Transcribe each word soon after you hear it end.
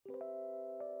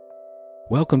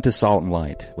Welcome to Salt and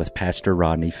Light with Pastor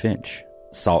Rodney Finch.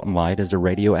 Salt and Light is a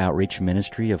radio outreach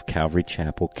ministry of Calvary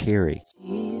Chapel, Cary.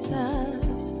 Jesus,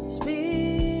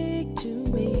 speak to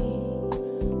me.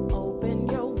 Open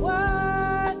your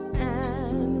word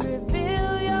and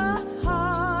reveal your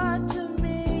heart to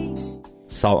me.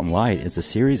 Salt and Light is a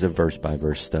series of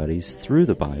verse-by-verse studies through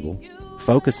the Bible,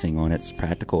 focusing on its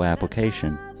practical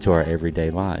application to our everyday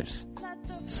lives.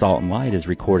 Salt and Light is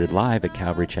recorded live at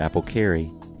Calvary Chapel, Cary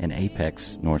in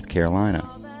Apex, North Carolina.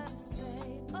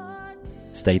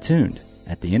 Stay tuned.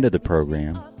 At the end of the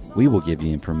program, we will give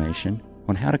you information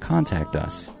on how to contact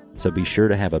us, so be sure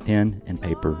to have a pen and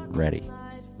paper ready.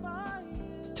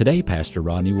 Today, Pastor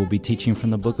Rodney will be teaching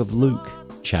from the book of Luke,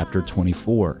 chapter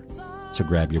 24. So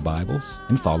grab your Bibles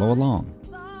and follow along.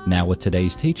 Now with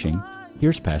today's teaching,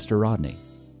 here's Pastor Rodney.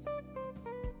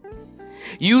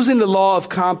 Using the law of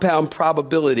compound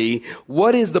probability,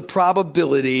 what is the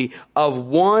probability of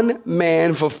one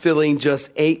man fulfilling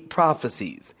just 8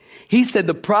 prophecies? He said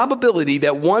the probability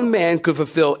that one man could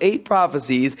fulfill 8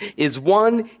 prophecies is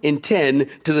 1 in 10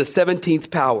 to the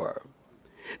 17th power.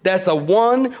 That's a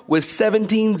 1 with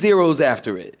 17 zeros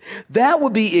after it. That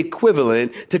would be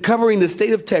equivalent to covering the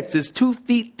state of Texas 2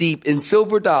 feet deep in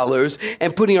silver dollars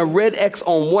and putting a red X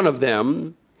on one of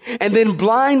them, and then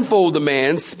blindfold the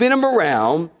man, spin him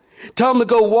around, tell him to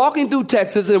go walking through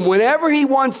Texas, and whenever he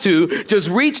wants to, just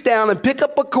reach down and pick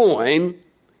up a coin,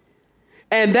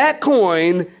 and that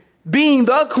coin being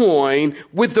the coin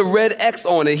with the red X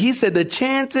on it. He said the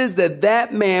chances that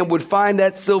that man would find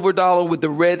that silver dollar with the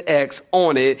red X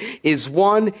on it is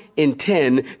 1 in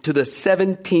 10 to the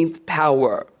 17th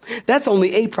power. That's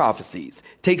only 8 prophecies.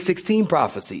 Take 16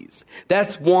 prophecies.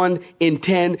 That's 1 in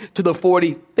 10 to the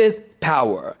 45th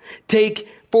power. Take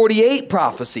 48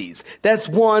 prophecies. That's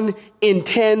 1 in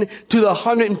 10 to the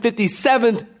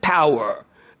 157th power.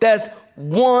 That's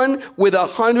 1 with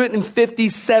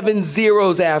 157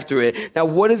 zeros after it. Now,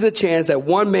 what is the chance that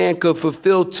one man could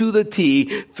fulfill to the T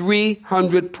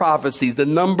 300 prophecies? The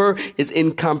number is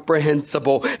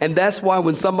incomprehensible. And that's why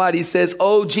when somebody says,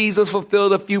 oh, Jesus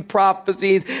fulfilled a few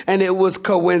prophecies and it was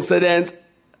coincidence,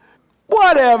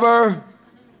 whatever.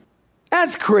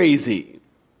 That's crazy.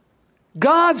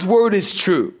 God's word is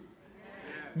true.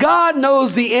 God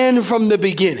knows the end from the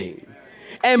beginning.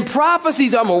 And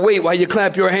prophecies, I'm going to wait while you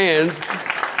clap your hands.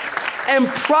 And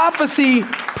prophecy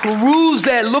proves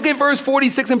that. Look at verse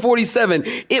 46 and 47.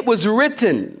 It was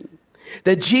written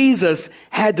that Jesus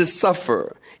had to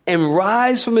suffer and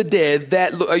rise from the dead.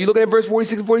 Are you looking at verse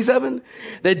 46 and 47?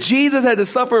 That Jesus had to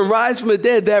suffer and rise from the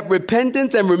dead, that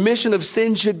repentance and remission of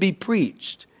sin should be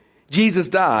preached. Jesus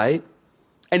died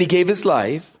and he gave his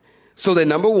life so that,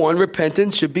 number 1,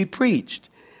 repentance should be preached.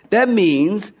 That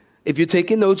means, if you're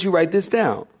taking notes, you write this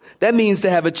down. That means to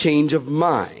have a change of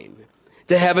mind,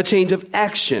 to have a change of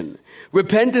action.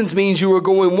 Repentance means you were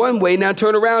going one way, now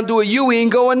turn around, do a U-E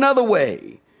and go another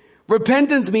way.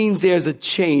 Repentance means there's a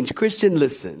change. Christian,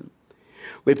 listen.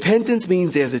 Repentance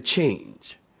means there's a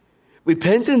change.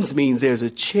 Repentance means there's a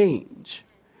change.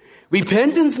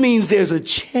 Repentance means there's a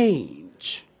change.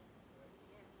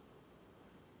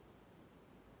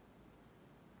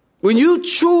 When you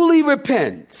truly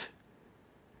repent,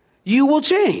 you will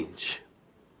change.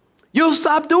 You'll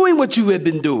stop doing what you have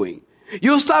been doing.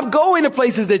 You'll stop going to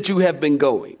places that you have been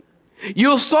going.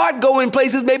 You'll start going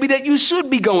places maybe that you should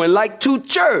be going, like to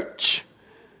church.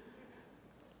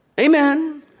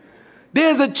 Amen.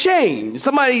 There's a change.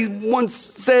 Somebody once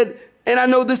said, and I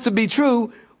know this to be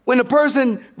true, when a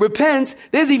person repents,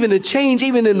 there's even a change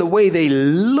even in the way they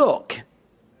look.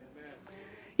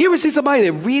 You ever see somebody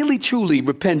that really truly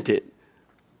repented?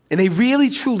 And they really,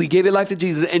 truly gave their life to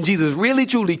Jesus, and Jesus really,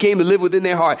 truly came to live within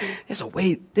their heart. There's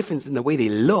a difference in the way they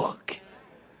look.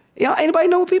 Y'all, anybody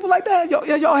know people like that?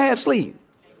 Y'all have sleep.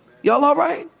 Y'all all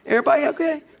right? Everybody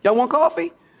okay? Y'all want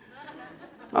coffee?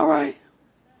 All right.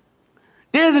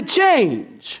 There's a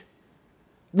change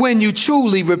when you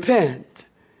truly repent.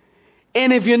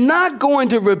 And if you're not going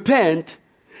to repent,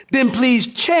 then please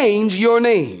change your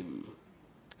name.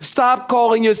 Stop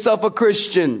calling yourself a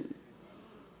Christian.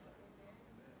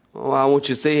 Oh, I want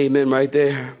you to say amen right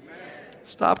there. Amen.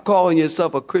 Stop calling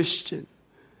yourself a Christian,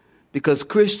 because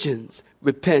Christians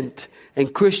repent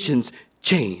and Christians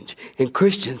change and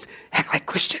Christians act like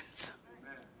Christians.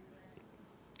 Amen.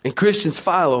 And Christians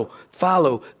follow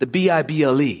the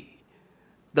Bible.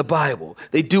 the Bible.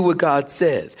 They do what God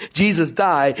says. Jesus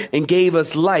died and gave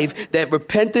us life, that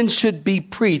repentance should be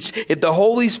preached. If the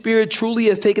Holy Spirit truly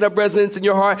has taken up residence in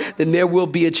your heart, then there will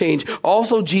be a change.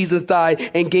 Also, Jesus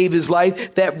died and gave his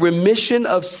life, that remission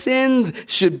of sins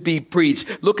should be preached.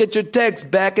 Look at your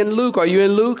text back in Luke. Are you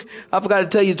in Luke? I forgot to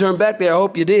tell you to turn back there. I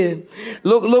hope you did.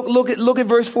 Look at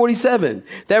verse 47.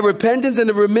 That repentance and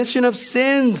the remission of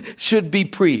sins should be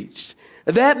preached.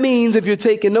 That means, if you're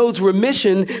taking notes,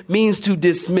 remission means to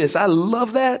dismiss. I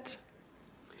love that.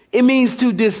 It means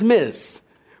to dismiss.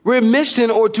 Remission,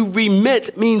 or to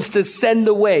remit, means to send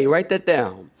away. Write that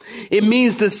down. It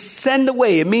means to send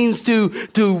away. It means to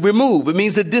remove. It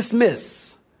means to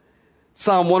dismiss.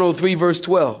 Psalm 103 verse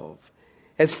 12.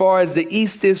 As far as the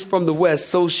east is from the west,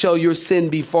 so shall your sin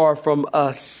be far from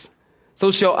us. So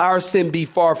shall our sin be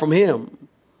far from him.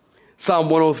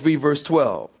 Psalm 103 verse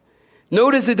 12.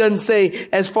 Notice it doesn't say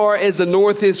as far as the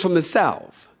north is from the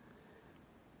south.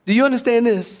 Do you understand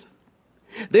this?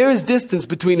 There is distance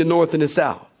between the north and the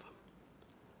south.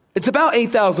 It's about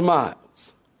 8,000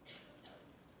 miles.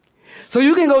 So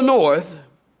you can go north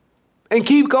and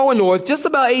keep going north just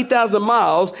about 8,000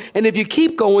 miles. And if you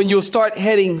keep going, you'll start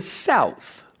heading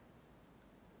south.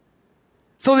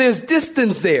 So there's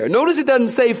distance there. Notice it doesn't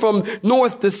say from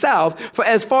north to south. For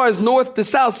as far as north to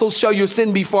south, so shall your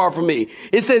sin be far from me.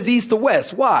 It says east to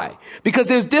west. Why? Because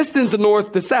there's distance from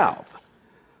north to south.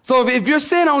 So if your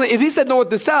sin if he said north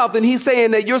to south, then he's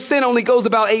saying that your sin only goes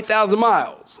about 8,000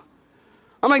 miles.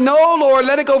 I'm like, no, Lord,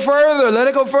 let it go further. Let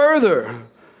it go further.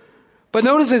 But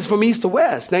notice it's from east to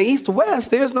west. Now, east to west,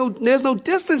 there's no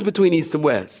distance between east and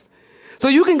west. So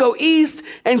you can go east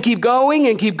and keep going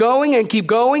and keep going and keep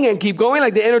going and keep going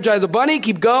like the Energizer Bunny.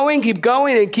 Keep going and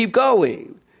keep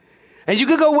going. And you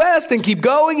can go west and keep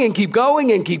going and keep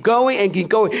going and keep going and keep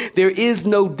going. There is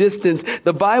no distance.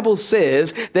 The Bible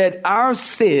says that our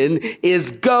sin is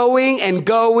going and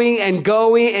going and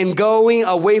going and going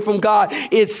away from God.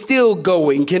 It's still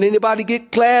going. Can anybody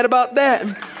get glad about that?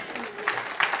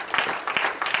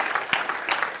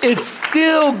 It's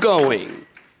still going.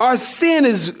 Our sin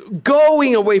is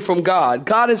going away from God.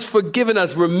 God has forgiven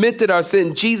us, remitted our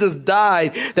sin. Jesus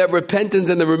died that repentance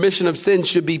and the remission of sin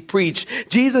should be preached.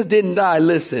 Jesus didn't die.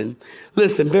 Listen,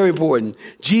 very important.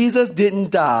 Jesus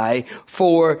didn't die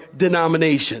for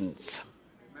denominations.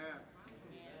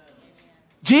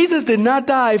 Jesus did not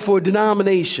die for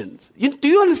denominations. Do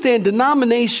you understand?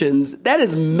 Denominations, that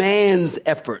is man's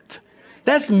effort.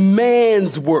 That's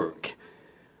man's work.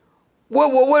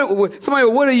 Somebody,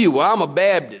 what are you? Well, I'm a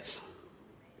Baptist.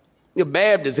 You're a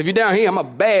Baptist. If you're down here, I'm a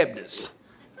Baptist.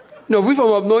 If we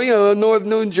from up north, North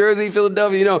New Jersey,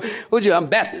 Philadelphia, what you? I'm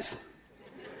Baptist.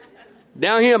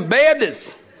 Down here, I'm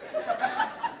Baptist.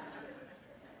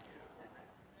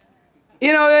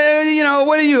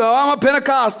 What are you? Oh, I'm a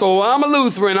Pentecostal. I'm a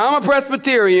Lutheran. I'm a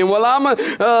Presbyterian. Well, I'm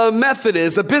a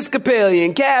Methodist,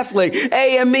 Episcopalian, Catholic,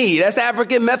 AME. That's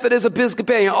African Methodist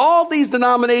Episcopalian. All these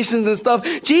denominations and stuff.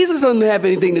 Jesus doesn't have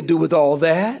anything to do with all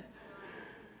that.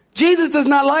 Jesus does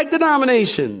not like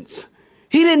denominations.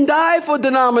 He didn't die for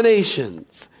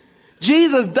denominations.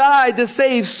 Jesus died to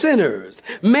save sinners.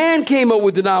 Man came up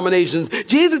with denominations.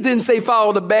 Jesus didn't say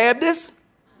follow the Baptists.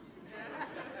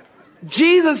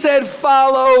 Jesus said,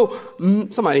 follow,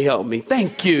 somebody help me.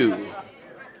 Thank you.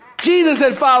 Jesus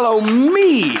said, follow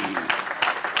me.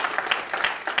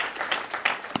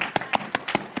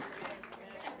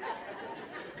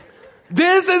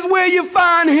 This is where you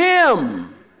find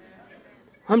him.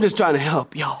 I'm just trying to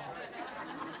help y'all.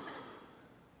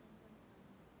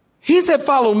 He said,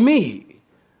 follow me.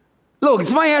 Look, if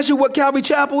somebody asks you what Calvary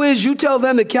Chapel is, you tell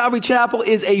them that Calvary Chapel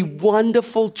is a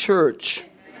wonderful church.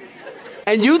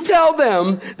 And you tell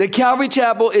them that Calvary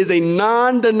Chapel is a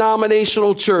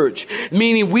non-denominational church,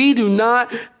 meaning we do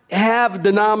not have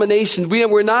denominations.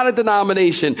 We're not a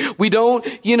denomination. We don't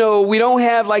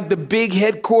have like the big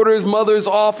headquarters, mother's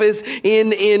office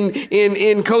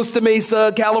in Costa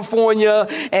Mesa, California,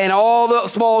 and all the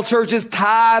small churches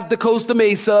tithe to Costa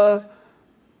Mesa.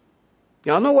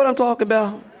 Y'all know what I'm talking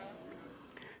about?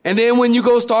 And then when you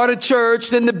go start a church,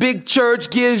 then the big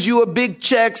church gives you a big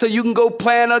check so you can go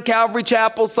plant a Calvary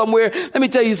Chapel somewhere. Let me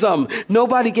tell you something.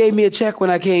 Nobody gave me a check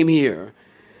when I came here.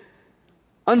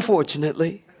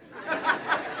 Unfortunately.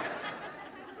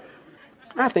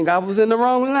 I think I was in the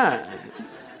wrong line.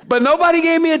 But nobody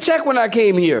gave me a check when I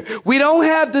came here. We don't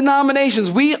have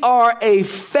denominations. We are a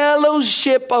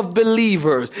fellowship of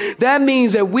believers. That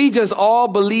means that we just all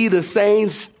believe the same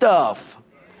stuff.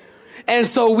 And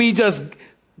so we just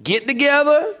get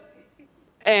together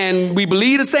and we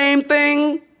believe the same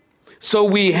thing. So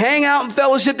we hang out and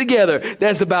fellowship together.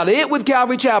 That's about it with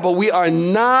Calvary Chapel. We are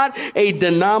not a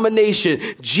denomination.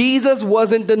 Jesus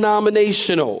wasn't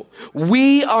denominational.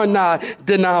 We are not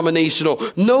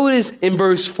denominational. Notice in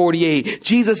verse 48,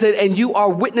 Jesus said, and you are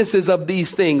witnesses of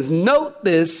these things. Note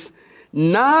this,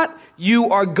 not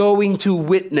you are going to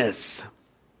witness,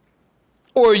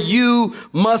 or you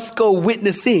must go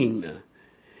witnessing.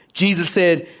 Jesus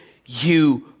said,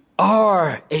 you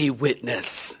are a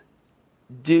witness.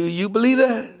 Do you believe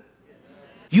that?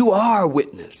 You are a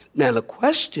witness. Now the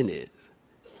question is,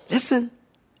 listen,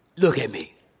 look at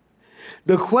me.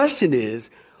 The question is,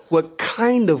 what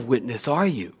kind of witness are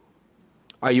you?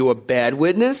 Are you a bad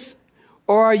witness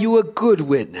or are you a good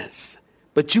witness?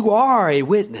 But you are a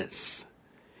witness.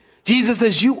 Jesus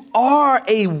says you are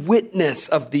a witness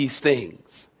of these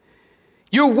things.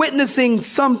 You're witnessing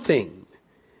something.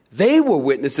 They were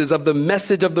witnesses of the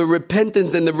message of the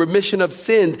repentance and the remission of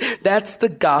sins. That's the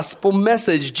gospel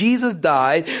message. Jesus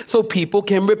died so people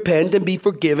can repent and be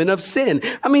forgiven of sin.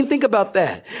 I mean, think about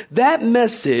that. That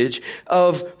message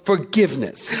of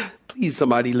forgiveness. Please,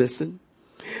 somebody listen.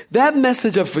 That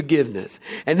message of forgiveness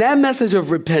and that message of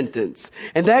repentance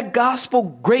and that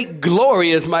gospel, great,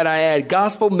 glorious, might I add,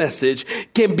 gospel message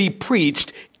can be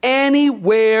preached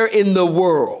anywhere in the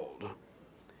world,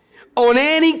 on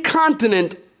any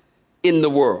continent in the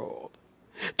world,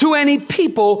 to any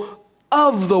people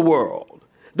of the world.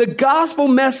 The gospel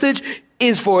message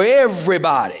is for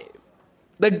everybody.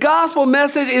 The gospel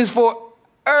message is for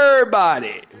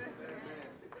everybody.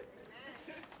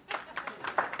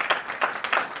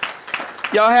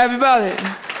 Y'all happy about it?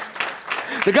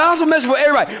 The gospel message for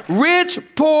everybody. Rich,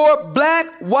 poor, black,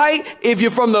 white, if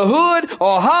you're from the hood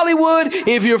or Hollywood,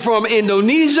 if you're from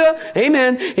Indonesia,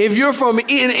 amen. If you're from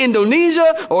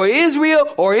Indonesia or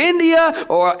Israel or India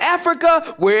or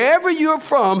Africa, wherever you're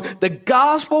from, the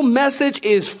gospel message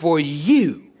is for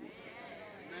you.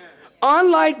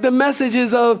 Unlike the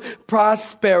messages of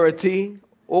prosperity,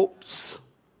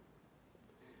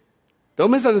 don't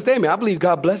misunderstand me. I believe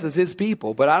God blesses his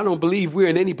people, but I don't believe we're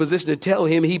in any position to tell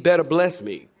him he better bless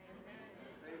me.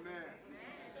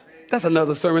 That's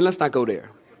another sermon. Let's not go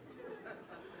there.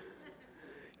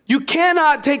 You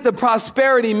cannot take the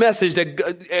prosperity message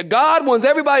that God wants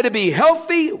everybody to be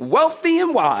healthy, wealthy,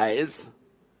 and wise,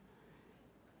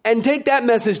 and take that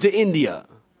message to India.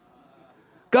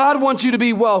 God wants you to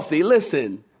be wealthy.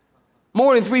 Listen,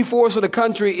 more than 3/4 of the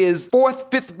country is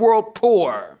fourth, fifth world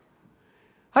poor.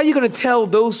 How are you going to tell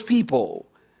those people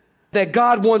that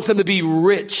God wants them to be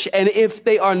rich? And if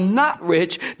they are not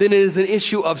rich, then it is an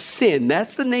issue of sin.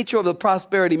 That's the nature of the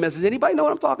prosperity message. Anybody know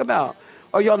what I'm talking about?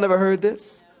 Oh, y'all never heard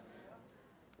this?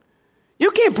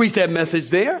 You can't preach that message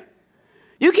there.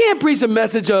 You can't preach a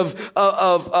message of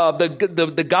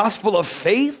the gospel of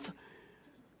faith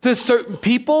to certain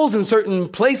peoples and certain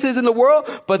places in the world.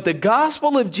 But the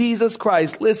gospel of Jesus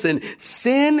Christ, listen,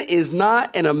 sin is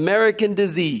not an American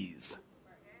disease.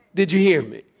 Did you hear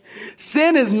me?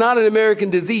 Sin is not an American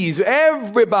disease.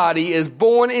 Everybody is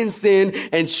born in sin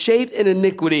and shaped in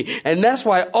iniquity. And that's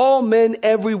why all men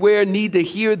everywhere need to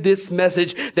hear this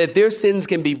message, that their sins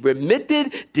can be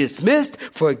remitted, dismissed,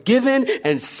 forgiven,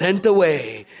 and sent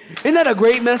away. Isn't that a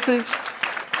great message?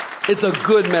 It's a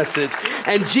good message.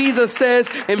 And Jesus says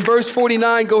in verse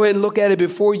 49, go ahead and look at it.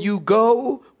 Before you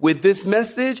go with this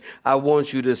message, I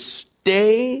want you to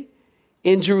stay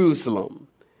in Jerusalem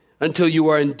until you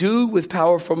are endued with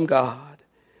power from God.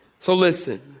 So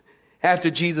listen, after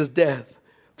Jesus' death,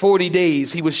 40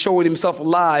 days, he was showing himself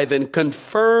alive and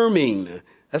confirming.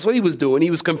 That's what he was doing. He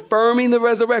was confirming the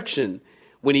resurrection.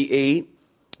 When he ate,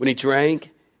 when he drank,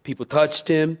 people touched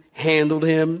him, handled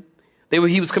him.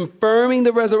 He was confirming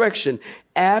the resurrection.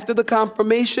 After the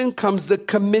confirmation comes the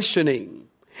commissioning.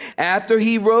 After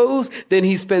he rose, then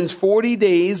he spends 40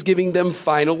 days giving them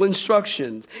final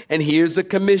instructions. And here's the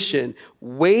commission.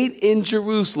 Wait in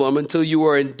Jerusalem until you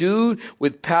are endued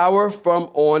with power from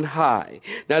on high.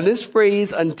 Now, this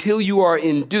phrase, until you are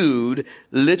endued,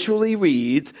 literally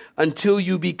reads, until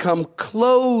you become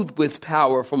clothed with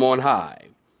power from on high.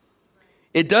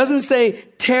 It doesn't say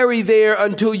tarry there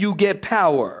until you get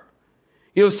power.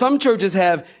 You know, some churches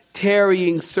have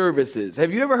tarrying services.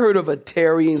 Have you ever heard of a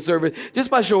tarrying service? Just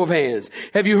by show of hands.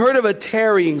 Have you heard of a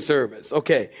tarrying service?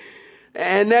 Okay.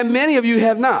 And that many of you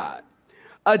have not.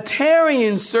 A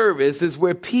tarrying service is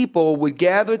where people would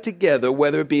gather together,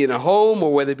 whether it be in a home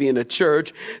or whether it be in a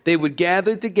church. They would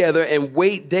gather together and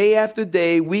wait day after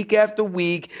day, week after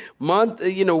week, month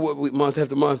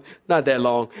after month, not that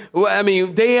long. I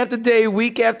mean, day after day,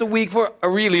 week after week for a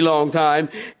really long time.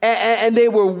 And they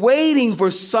were waiting for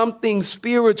something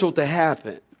spiritual to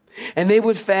happen. and they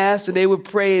would fast and they would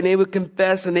pray and they would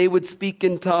confess and they would speak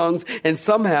in tongues. And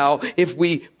somehow, if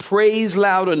we praise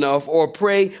loud enough or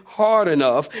pray hard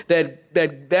enough,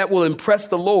 that will impress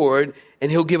the Lord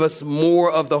and he'll give us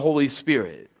more of the Holy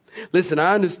Spirit. Listen,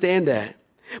 I understand that,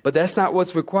 but that's not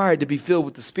what's required to be filled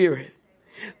with the Spirit.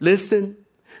 Listen,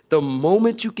 the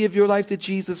moment you give your life to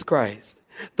Jesus Christ,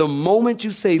 the moment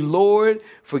you say, Lord,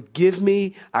 forgive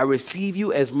me, I receive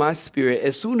you as my Spirit,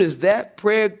 as soon as that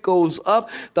prayer goes up,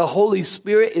 the Holy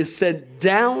Spirit is sent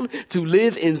down to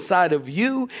live inside of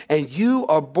you, and you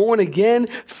are born again,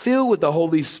 filled with the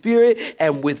Holy Spirit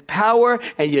and with power,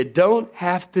 and you don't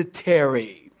have to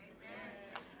tarry.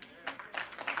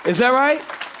 Is that right?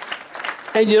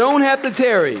 And you don't have to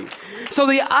tarry. So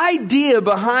the idea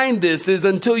behind this is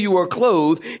until you are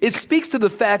clothed, it speaks to the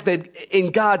fact that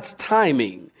in God's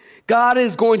timing, God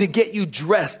is going to get you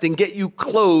dressed and get you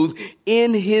clothed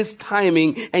in his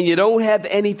timing, and you don't have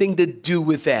anything to do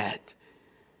with that.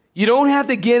 You don't have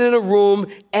to get in a room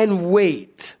and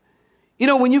wait. You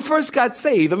know, when you first got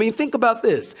saved, I mean, think about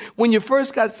this. When you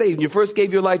first got saved, and you first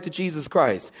gave your life to Jesus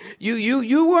Christ,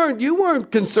 you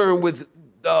weren't concerned with,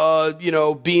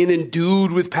 being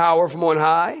endued with power from on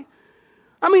high.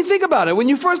 I mean, think about it. When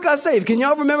you first got saved, can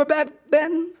y'all remember back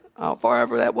then how far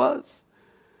ever that was?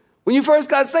 When you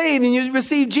first got saved and you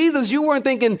received Jesus, you weren't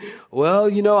thinking, well,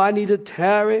 I need to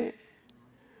tarry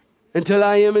until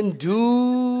I am endued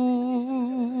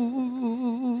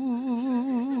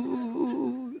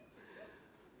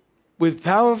with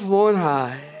power from on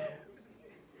high.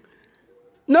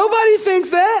 Nobody thinks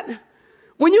that.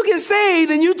 When you get saved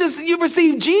and you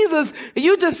receive Jesus, and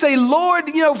you just say, Lord,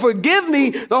 forgive me.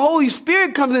 The Holy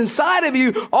Spirit comes inside of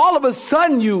you. All of a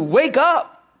sudden you wake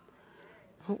up.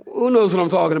 Who knows what I'm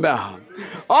talking about?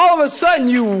 All of a sudden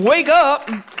you wake up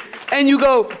and you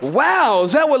go, wow,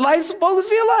 is that what life's supposed to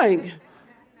feel like?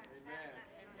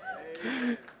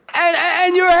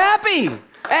 And you're happy.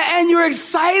 And you're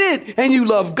excited, and you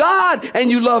love God, and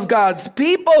you love God's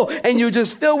people, and you're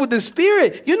just filled with the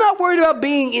Spirit. You're not worried about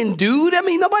being endued. I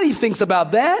mean, nobody thinks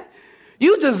about that.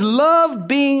 You just love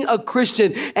being a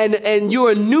Christian, and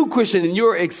you're a new Christian, and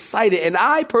you're excited. And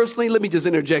I personally, let me just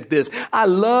interject this. I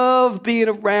love being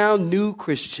around new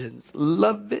Christians.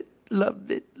 Love it,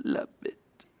 love it, love it.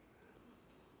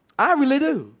 I really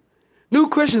do. New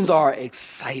Christians are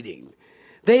exciting.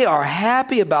 They are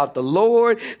happy about the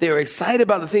Lord. They're excited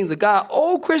about the things of God.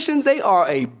 Old Christians, they are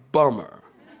a bummer.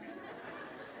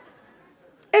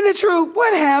 Isn't it true?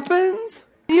 What happens?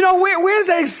 Where does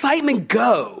that excitement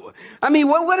go? I mean,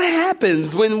 what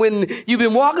happens when you've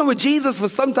been walking with Jesus for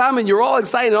some time and you're all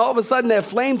excited and all of a sudden that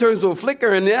flame turns to a flicker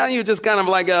and now you're just kind of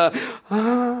like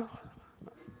a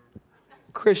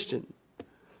Christian.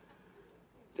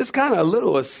 Just kind of a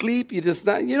little asleep. You're just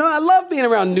not, I love being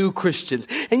around new Christians.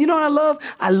 And you know what I love?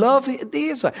 I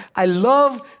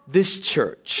love this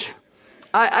church.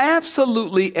 I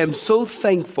absolutely am so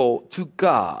thankful to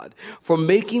God for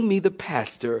making me the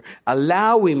pastor,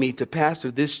 allowing me to pastor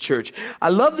this church. I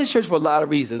love this church for a lot of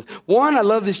reasons. One, I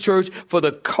love this church for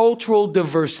the cultural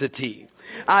diversity.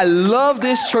 I love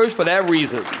this church for that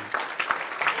reason.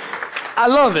 I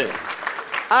love it.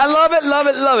 I love it, love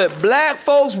it, love it. Black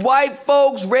folks, white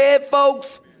folks, red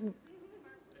folks,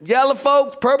 yellow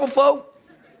folks, purple folks.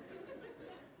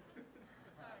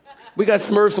 We got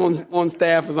Smurfs on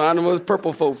staff. I don't know, it's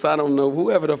purple folks. I don't know,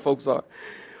 whoever the folks are.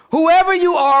 Whoever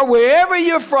you are, wherever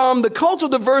you're from, the cultural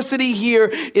diversity here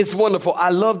is wonderful.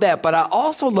 I love that. But I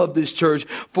also love this church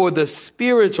for the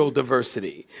spiritual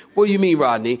diversity. What do you mean,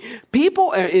 Rodney?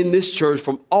 People are in this church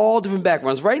from all different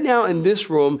backgrounds. Right now in this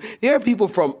room, there are people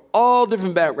from all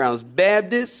different backgrounds.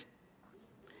 Baptists,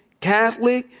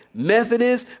 Catholic,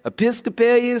 Methodist,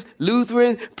 Episcopalians,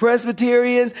 Lutheran,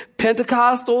 Presbyterians,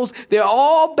 Pentecostals. They're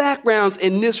all backgrounds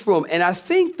in this room. And I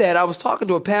think that I was talking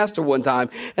to a pastor one time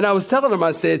and I was telling him,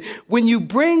 I said, when you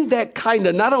bring that kind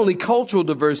of not only cultural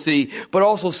diversity, but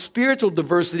also spiritual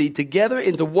diversity together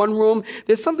into one room,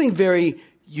 there's something very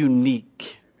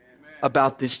unique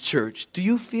about this church. Do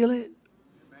you feel it?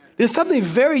 There's something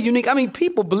very unique. I mean,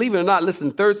 people, believe it or not,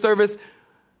 listen, third service,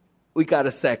 we got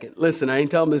a second. Listen, I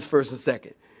ain't telling them this first and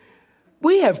second.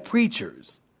 We have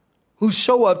preachers who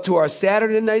show up to our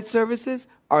Saturday night services,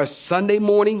 our Sunday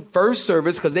morning first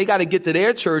service, because they got to get to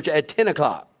their church at 10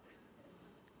 o'clock.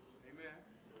 Amen.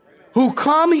 Who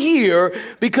come here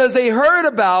because they heard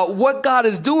about what God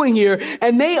is doing here,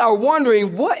 and they are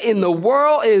wondering what in the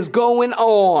world is going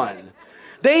on.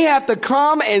 They have to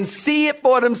come and see it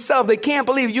for themselves. They can't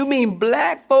believe you mean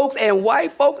black folks and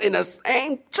white folks in the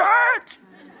same church?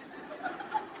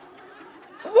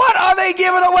 What are they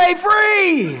giving away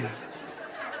free?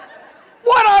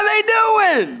 What are they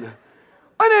doing?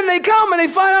 And then they come and they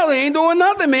find out they ain't doing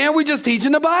nothing, man. We just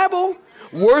teaching the Bible,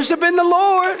 worshiping the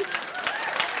Lord.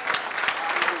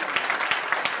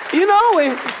 You know,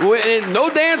 and no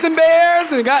dancing bears.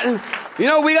 We got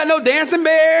no dancing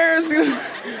bears.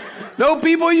 No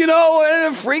people,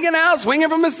 freaking out, swinging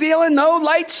from the ceiling. No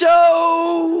light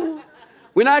show.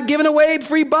 We're not giving away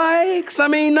free bikes. I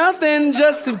mean, nothing.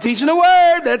 Just teaching the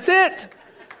word. That's it.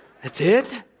 That's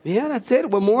it. Yeah, that's it.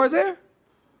 What more is there?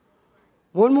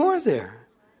 What more is there?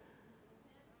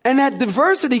 And that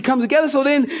diversity comes together. So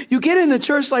then you get in a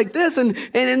church like this, and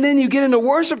then you get into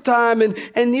worship time,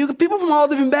 and you people from all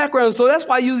different backgrounds. So that's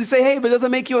why I usually say, hey, but does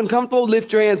it make you uncomfortable?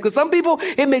 Lift your hands. Because some people,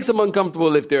 it makes them uncomfortable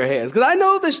to lift their hands. Because I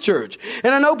know this church,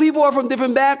 and I know people are from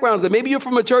different backgrounds. And maybe you're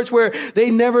from a church where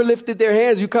they never lifted their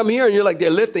hands. You come here and you're like,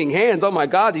 they're lifting hands. Oh my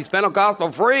God, these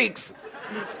Pentecostal freaks.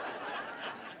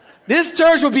 This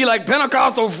church would be like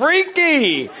Pentecostal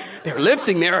freaky. They're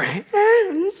lifting their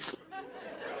hands.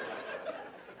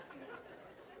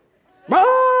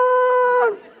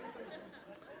 Run!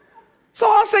 So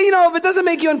I'll say, if it doesn't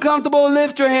make you uncomfortable,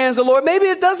 lift your hands to the Lord. Maybe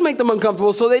it does make them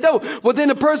uncomfortable, so they don't. But then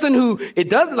the person who it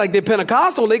doesn't, like they're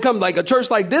Pentecostal, they come like a church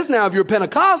like this now. If you're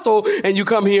Pentecostal and you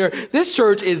come here, this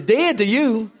church is dead to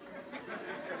you.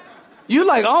 You're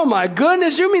like, oh my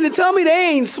goodness, you mean to tell me they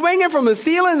ain't swinging from the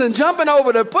ceilings and jumping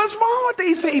over the, what's wrong with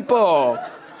these people?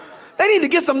 They need to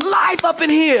get some life up in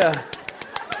here.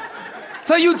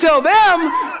 So you tell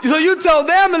them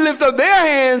to lift up their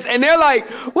hands, and they're like,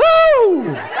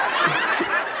 woo!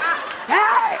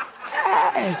 Hey,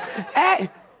 hey, hey.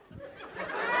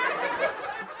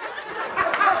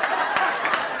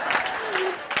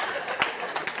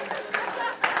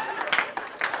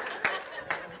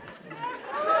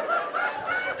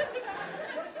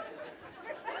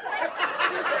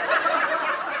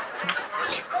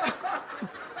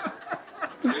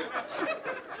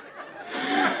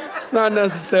 It's not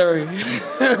necessary.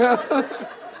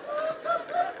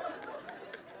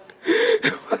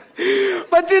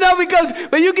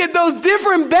 But you get those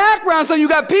different backgrounds, so you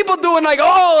got people doing like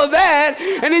all of that,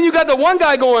 and then you got the one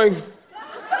guy going.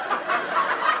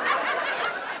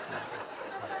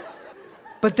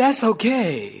 But that's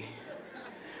okay.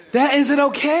 Is it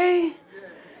okay?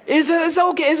 It's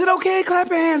okay. Is it okay? Clap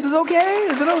your hands. It's okay.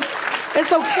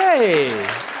 It's okay.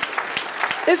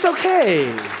 It's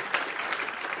okay.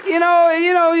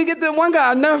 You get the one guy.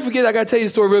 I'll never forget. I got to tell you the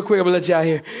story real quick. I'm going to let you out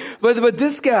here. But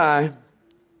this guy,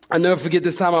 I'll never forget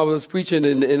this time I was preaching,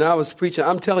 and I was preaching.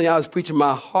 I'm telling you, I was preaching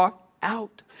my heart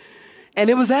out.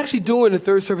 And it was actually during the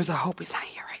third service. I hope he's not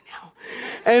here right now.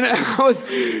 And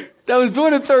I was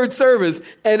doing the third service,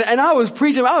 and I was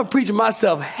preaching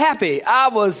myself happy. I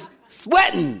was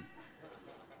sweating.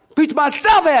 Preaching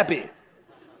myself happy.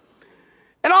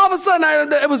 And all of a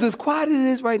sudden, it was as quiet as it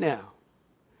is right now.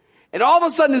 And all of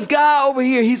a sudden, this guy over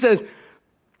here, he says,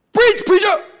 preach,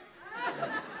 preacher.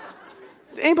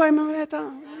 Anybody remember that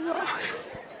time?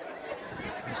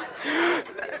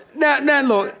 Now,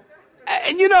 look,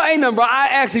 ain't nothing wrong. I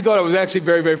actually thought it was actually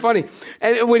very, very funny.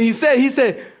 And when he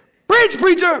said, preach,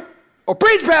 preacher, or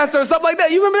preach, pastor, or something like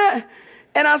that. You remember that?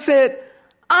 And I said,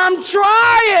 I'm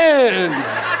trying.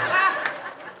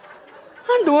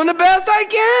 I'm doing the best I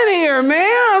can here,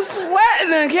 man. I'm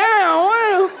sweating and carrying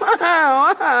on.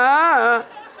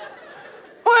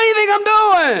 What do you think I'm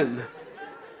doing?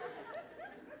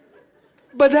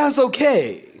 But that's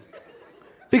okay.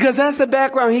 Because that's the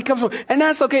background he comes from. And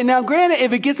that's okay. Now, granted,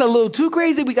 if it gets a little too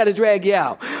crazy, we got to drag you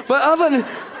out. But other than,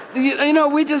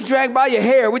 we just drag by your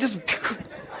hair. We just...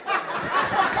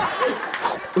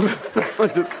 I'm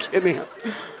just kidding.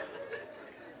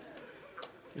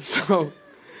 So...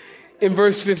 in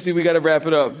verse 50, we got to wrap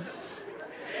it up.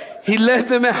 He led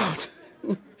them out.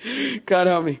 God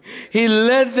help me. He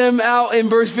led them out in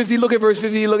verse 50. Look at verse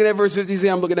 50. You looking at verse 50? See,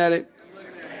 I'm looking at it.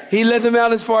 He led them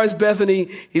out as far as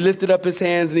Bethany. He lifted up his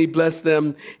hands and he blessed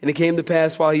them. And it came to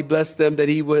pass while he blessed them that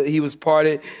he was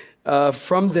parted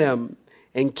from them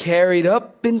and carried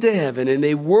up into heaven. And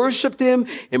they worshiped him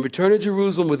and returned to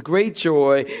Jerusalem with great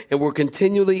joy and were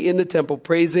continually in the temple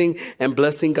praising and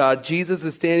blessing God. Jesus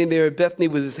is standing there at Bethany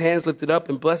with his hands lifted up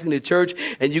and blessing the church.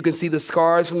 And you can see the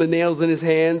scars from the nails in his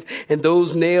hands. And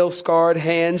those nail-scarred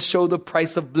hands show the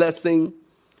price of blessing,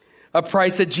 a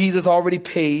price that Jesus already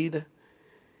paid.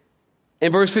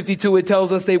 In verse 52, it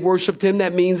tells us they worshiped him.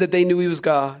 That means that they knew he was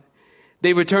God.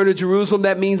 They returned to Jerusalem.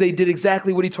 That means they did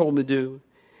exactly what he told them to do.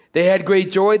 They had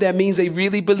great joy. That means they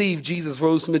really believed Jesus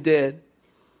rose from the dead.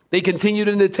 They continued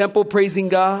in the temple praising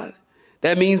God.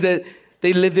 That means that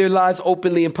they lived their lives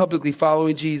openly and publicly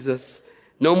following Jesus.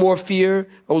 No more fear,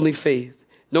 only faith.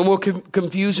 No more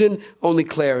confusion, only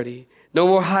clarity. No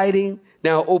more hiding,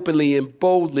 now openly and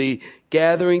boldly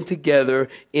gathering together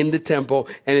in the temple.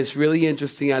 And it's really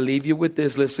interesting. I leave you with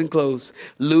this. Listen close.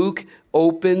 Luke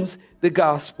opens the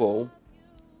gospel,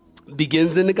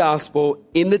 begins in the gospel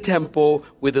in the temple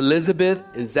with Elizabeth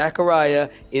and Zechariah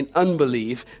in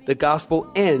unbelief. The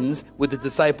gospel ends with the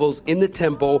disciples in the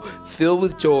temple filled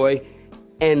with joy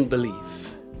and belief.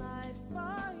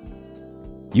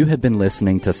 You have been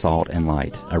listening to Salt and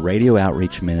Light, a radio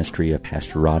outreach ministry of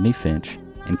Pastor Rodney Finch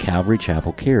in Calvary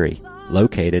Chapel, Cary,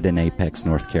 located in Apex,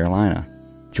 North Carolina.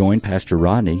 Join Pastor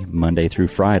Rodney Monday through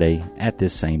Friday at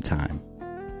this same time.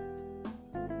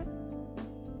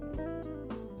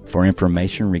 For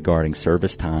information regarding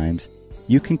service times,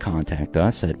 you can contact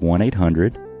us at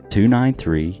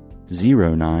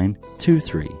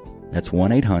 1-800-293-0923. That's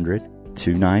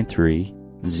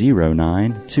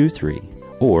 1-800-293-0923.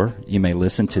 Or you may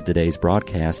listen to today's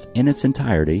broadcast in its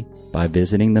entirety by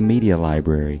visiting the media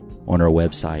library on our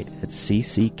website at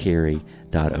cccary.org.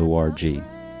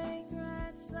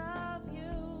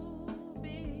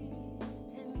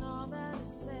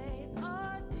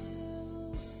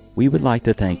 We would like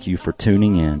to thank you for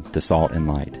tuning in to Salt and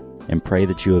Light and pray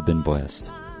that you have been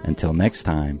blessed. Until next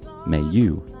time, may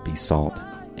you be salt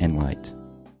and light.